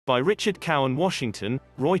By Richard CowanWASHINGTON,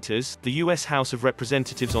 Reuters, the U.S. House of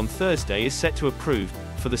Representatives on Thursday is set to approve,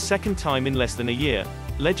 for the second time in less than a year,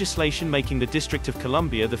 legislation making the District of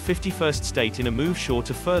Columbia the 51st state in a move sure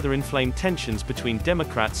to further inflame tensions between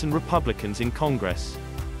Democrats and Republicans in Congress.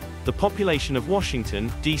 The population of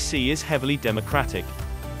Washington, D.C. is heavily Democratic.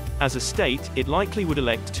 As a state, it likely would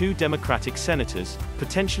elect 2 Democratic senators,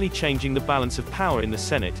 potentially changing the balance of power in the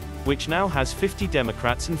Senate, which now has 50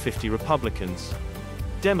 Democrats and 50 Republicans.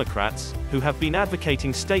 Democrats, who have been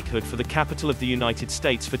advocating statehood for the capital of the United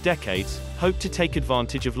States for decades, hope to take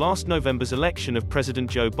advantage of last November's election of President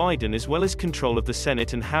Joe Biden as well as control of the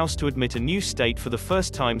Senate and House to admit a new state for the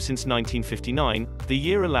first time since 1959, the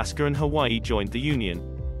year Alaska and Hawaii joined the Union.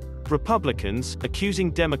 Republicans,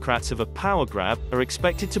 accusing Democrats of a power grab, are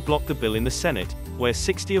expected to block the bill in the Senate, where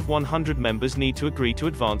 60 of 100 members need to agree to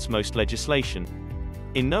advance most legislation.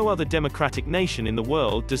 In no other democratic nation in the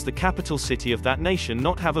world does the capital city of that nation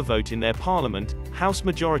not have a vote in their parliament, House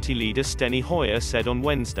Majority Leader Steny Hoyer said on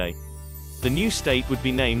Wednesday. The new state would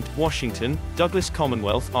be named Washington, Douglass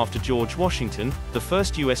Commonwealth after George Washington, the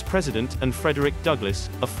first U.S. president, and Frederick Douglass,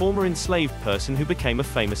 a former enslaved person who became a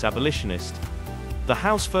famous abolitionist. The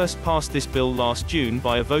House first passed this bill last June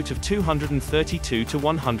by a vote of 232 to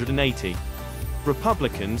 180.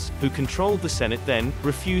 Republicans, who controlled the Senate then,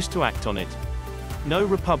 refused to act on it. No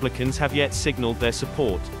Republicans have yet signaled their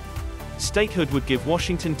support. Statehood would give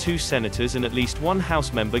Washington 2 senators and at least 1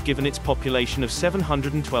 House member given its population of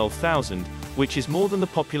 712,000, which is more than the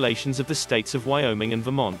populations of the states of Wyoming and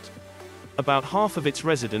Vermont. About half of its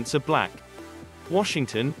residents are black.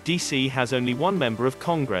 Washington, D.C. has only 1 member of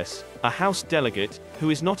Congress, a House delegate,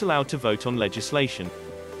 who is not allowed to vote on legislation.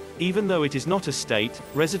 Even though it is not a state,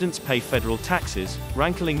 residents pay federal taxes,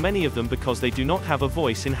 rankling many of them because they do not have a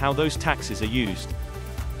voice in how those taxes are used.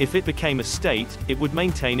 If it became a state, it would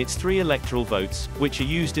maintain its 3 electoral votes, which are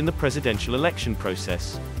used in the presidential election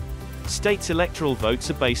process. States' electoral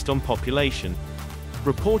votes are based on population.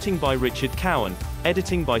 Reporting by Richard Cowan,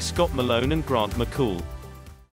 editing by Malone and McCool.